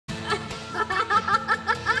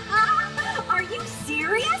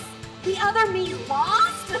other me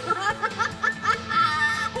lost? It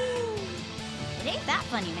ain't that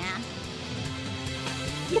funny, man.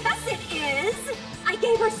 Yes, it is! I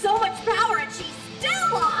gave her so much power and she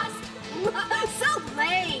still lost! So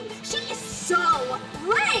lame! She is so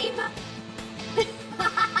lame!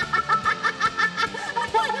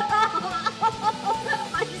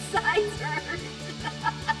 My sides hurt.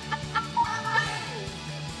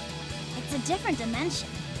 It's a different dimension,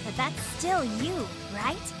 but that's still you,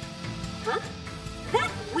 right? Huh?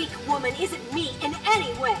 That weak woman isn't me in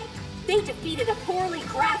any way. They defeated a poorly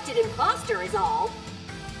crafted imposter is all.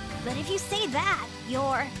 But if you say that,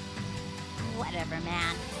 you're... whatever,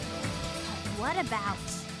 man. But what about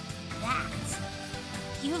that?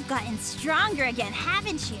 You've gotten stronger again,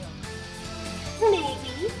 haven't you?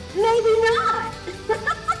 Maybe, maybe not.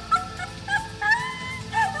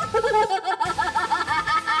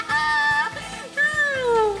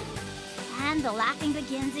 And the laughing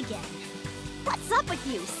begins again. What's up with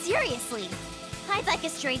you? Seriously? I'd like a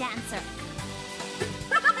straight answer.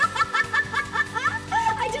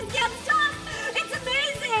 I just can't stop! It's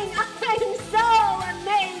amazing! I'm so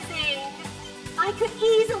amazing! I could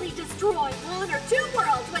easily destroy 1 or 2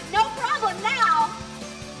 worlds with no problem now!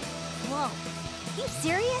 Whoa, you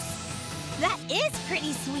serious? That is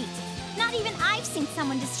pretty sweet. Not even I've seen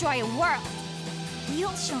someone destroy a world.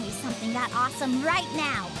 You'll show me something that awesome right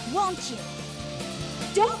now, won't you?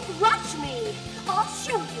 Don't rush me! I'll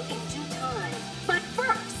show you in due time. But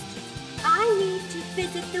first, I need to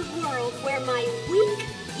visit the world where my weak,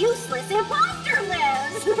 useless imposter